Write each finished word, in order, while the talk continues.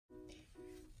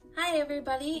Hi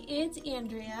everybody, it's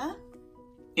Andrea.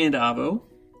 And Avo.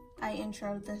 I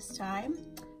introed this time.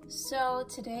 So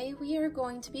today we are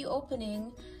going to be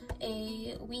opening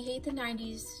a We Hate the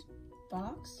 90's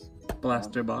box.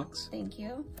 Blaster box. Thank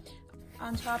you.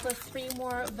 On top of 3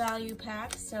 more value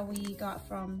packs that we got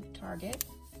from Target.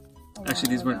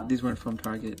 Actually, these weren't from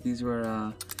Target. These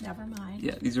were never mind.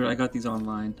 Yeah, I got these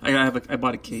online. I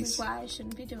bought a case. This is why I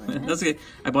shouldn't be doing it. That's okay.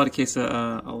 I bought a case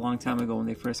a long time ago when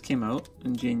they first came out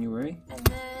in January. And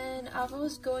then Ava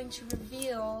was going to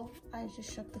reveal, I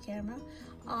just shook the camera,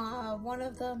 one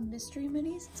of the mystery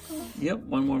minis, it's called. Yep,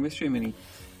 one more mystery mini.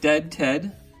 Dead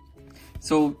Ted.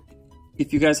 So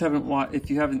if you guys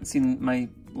haven't seen my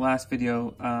last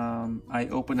video, I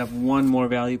opened up one more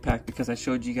value pack because I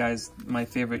showed you guys my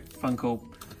favorite Funko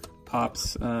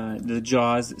Pops, the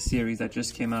Jaws series that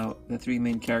just came out, the 3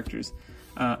 main characters.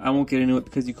 I won't get into it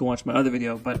because you can watch my other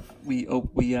video, but we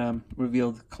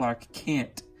revealed Clark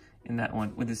Kent in that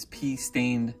one with his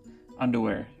pea-stained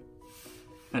underwear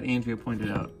that Andrea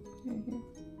pointed out.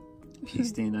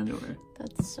 Pea-stained underwear.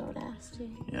 That's so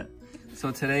nasty. Yeah. So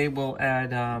today we'll add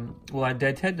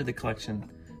Dead Ted to the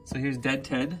collection. So here's Dead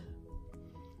Ted.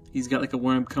 He's got like a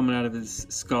worm coming out of his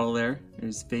skull there, or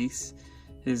his face.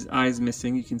 His eye's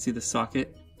missing. You can see the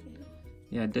socket.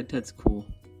 Yeah, Dead Ted's cool.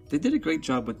 They did a great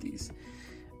job with these.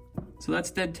 So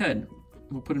that's Dead Ted.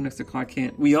 We'll put him next to Clark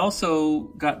Kent. We also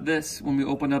got this when we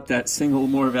opened up that single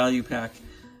more value pack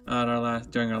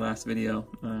during our last video.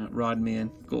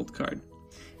 Rodman gold card.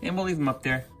 And we'll leave him up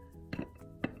there.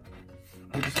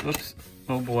 Oops.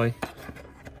 Oh boy.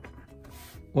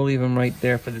 We'll leave him right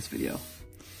there for this video.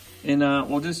 And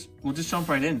we'll just jump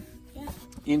right in. Yeah.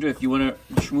 Andrea, if you want to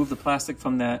remove the plastic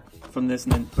from this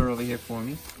and then put it over here for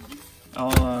me.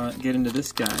 I'll get into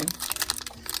this guy.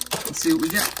 Let's see what we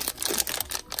get.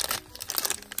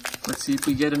 Let's see if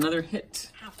we get another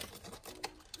hit.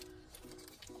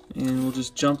 And we'll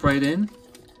just jump right in.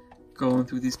 Going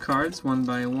through these cards one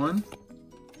by one.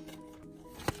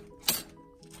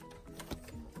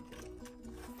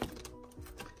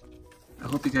 I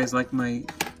hope you guys like my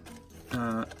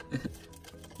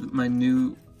my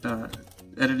new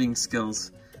editing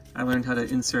skills. I learned how to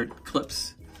insert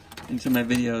clips into my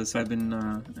videos, so I've been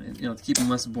to keep them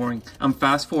less boring. I'm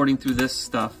fast forwarding through this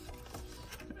stuff,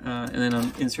 and then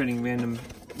I'm inserting random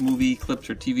movie clips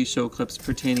or TV show clips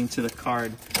pertaining to the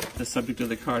card, the subject of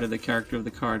the card, or the character of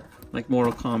the card. Like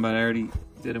Mortal Kombat, I already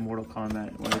did a Mortal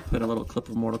Kombat where I put a little clip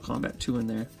of Mortal Kombat 2 in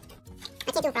there.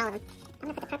 I can't do it for all of them. I'm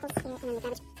gonna put the purples here and then the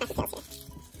garbage plastic tails here.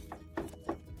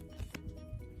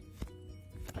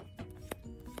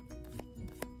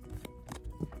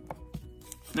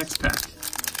 Next pack.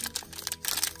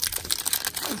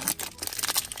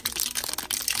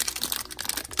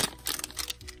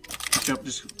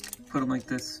 Just put them like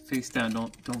this, face down.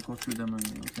 Don't go through them or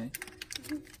anything, okay?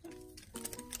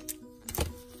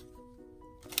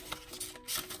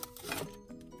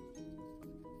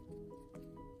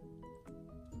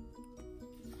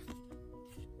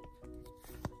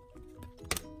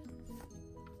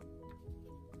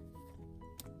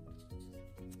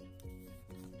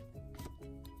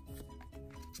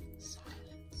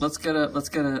 Let's get a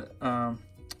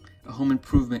home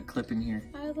improvement clip in here.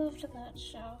 I loved that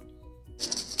show.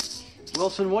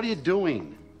 Wilson, what are you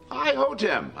doing? Hi-ho,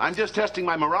 Tim. I'm just testing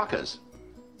my maracas.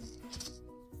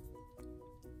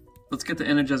 Let's get the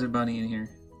Energizer Bunny in here.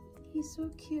 He's so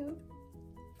cute.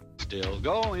 Still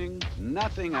going.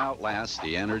 Nothing outlasts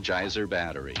the Energizer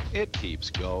battery. It keeps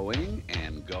going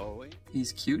and going.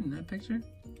 He's cute in that picture?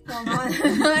 Well, not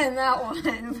in that one,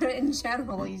 but in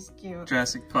general, he's cute.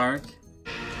 Jurassic Park.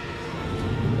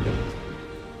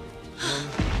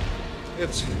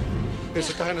 It's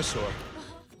a dinosaur.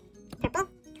 Purple,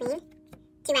 green,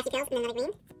 2 wacky pills, and then another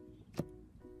green.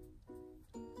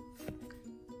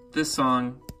 This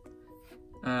song,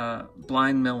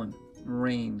 Blind Melon,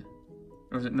 Rain.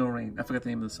 Or was it No Rain? I forgot the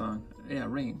name of the song. Yeah,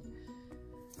 Rain.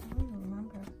 I don't even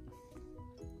remember.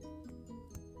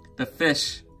 The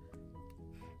fish.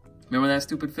 Remember that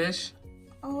stupid fish?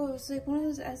 Oh, it was like one of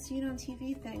those as seen on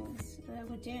TV things that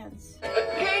would dance.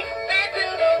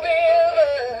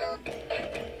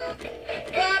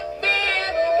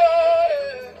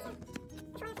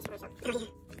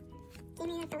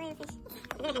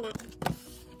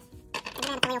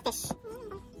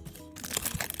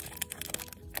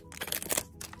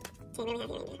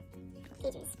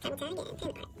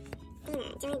 I'm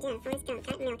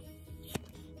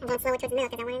going slower towards the middle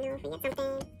because I want to know if we get something.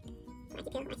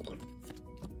 Wacky pill.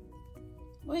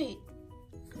 Wait,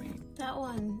 Green. that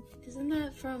one, isn't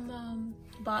that from,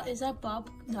 is that Bob?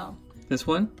 No. This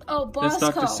one? Oh,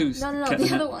 Bosco. That's Dr. Seuss. No,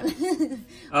 the other one.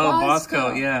 Oh,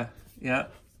 Bosco, yeah.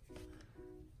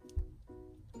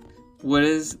 What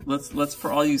is, let's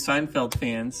for all you Seinfeld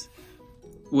fans,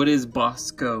 what is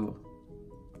Bosco?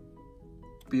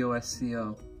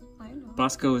 B-O-S-C-O. I know.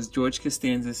 Bosco is George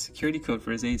Costanza's security code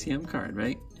for his ATM card,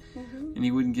 right? Mm-hmm. And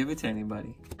he wouldn't give it to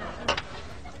anybody.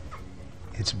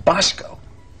 It's Bosco.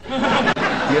 You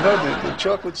know, the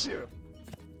chocolate syrup.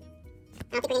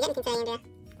 I don't think we're gonna get anything today, Andrea.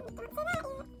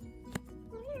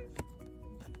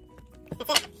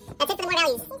 That's it for the more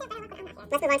values.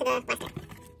 Let's move on to the last step.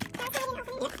 Yep, I'm gonna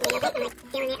open it. I'm like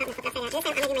feeling it. I'm gonna put it upside down. This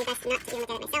time I'm gonna do my best not to even look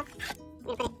at it myself.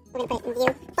 We're gonna put it in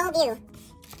view. Full view.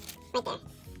 Right there.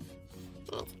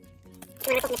 Alright.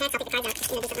 When I open the packs, I'll take the cards out. Just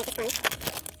gonna do something like this one.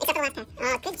 Except for the last pack.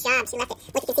 Oh, good job. She left it.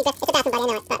 Look, you can see it's a bathroom body, I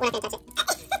know it, but we're not gonna touch it.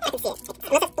 I can see it.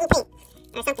 Unless it's blue paint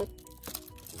or something.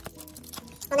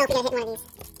 We'll know if we get hit one of these.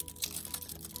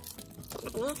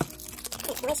 Nothing there.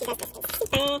 The way she does this is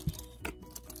super.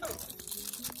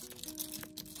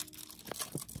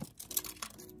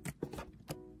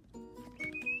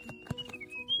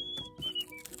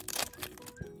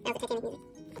 That was the Titanic music.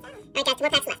 Alright guys, 2 more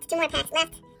packs left. 2 more packs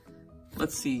left.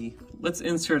 Let's see. Let's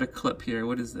insert a clip here.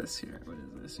 What is this here? What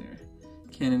is this here?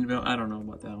 Cannonball. I don't know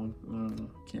about that one. I don't know.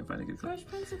 Can't find a good clip. Fresh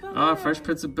Prince of Bel-Air. Ah, Fresh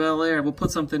Prince of Bel-Air. We'll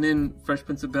put something in Fresh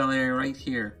Prince of Bel-Air right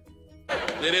here.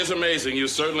 It is amazing. You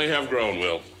certainly have grown,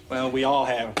 Will. Well, we all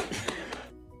have.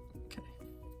 Okay.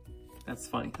 That's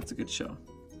funny. That's a good show.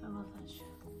 I love that show.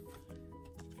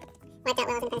 Wipe that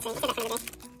well in the pencil. Look at that front of it.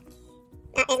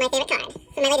 Oh, there's my favorite card. This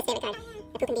is my latest favorite card.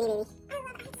 The Poop and Beanie Baby. I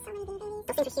love so many Beanie Babies.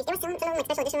 Those things are huge. There was some like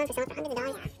special edition ones for someone for hundreds of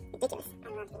dollars. Ridiculous. I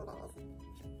love Beanie Babies.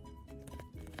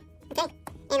 Okay,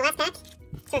 and the last pack to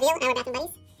reveal our bathroom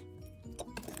buddies.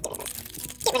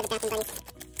 Get rid of the bathroom buddies.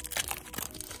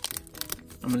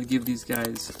 I'm going to give these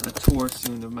guys a tour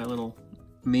soon of my little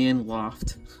man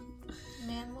loft.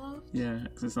 Man loft? Yeah,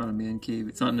 because it's not a man cave.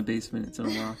 It's not in the basement. It's in a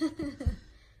loft.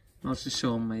 I'll just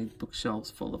show them my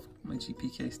bookshelves full of my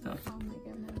GPK stuff. Oh my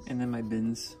goodness. And then my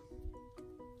bins.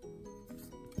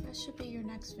 That should be your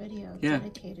next video Yeah.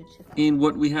 dedicated to that. And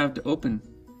what we have to open.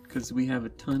 Because we have a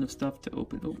ton of stuff to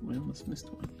open. Oh, I almost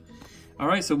missed one.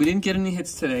 Alright, so we didn't get any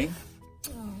hits today.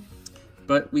 Oh.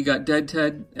 But we got Dead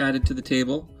Ted added to the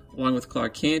table, along with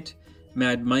Clark Kent,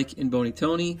 Mad Mike, and Boney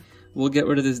Tony. We'll get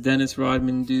rid of this Dennis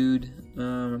Rodman dude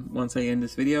once I end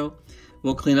this video.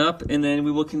 We'll clean up, and then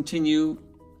we will continue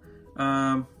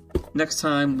next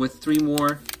time with 3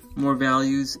 more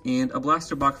values and a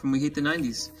blaster box from We Hate the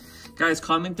 90s. Guys,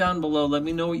 comment down below. Let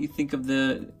me know what you think of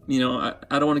the. You know,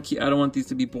 I don't want these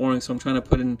to be boring, so I'm trying to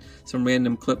put in some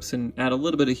random clips and add a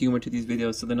little bit of humor to these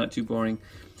videos, so they're not too boring.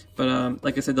 But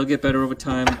like I said, they'll get better over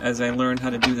time as I learn how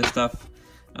to do this stuff.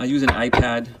 I use an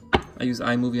iPad. I use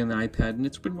iMovie on the iPad, and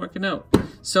it's been working out.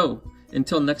 So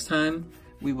until next time,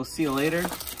 we will see you later.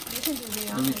 You can do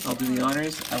the honors. I'll do the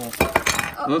honors. I will.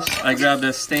 Whoops! I grabbed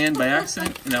a stand by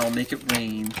accident, and I will make it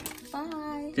rain.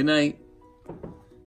 Bye. Good night.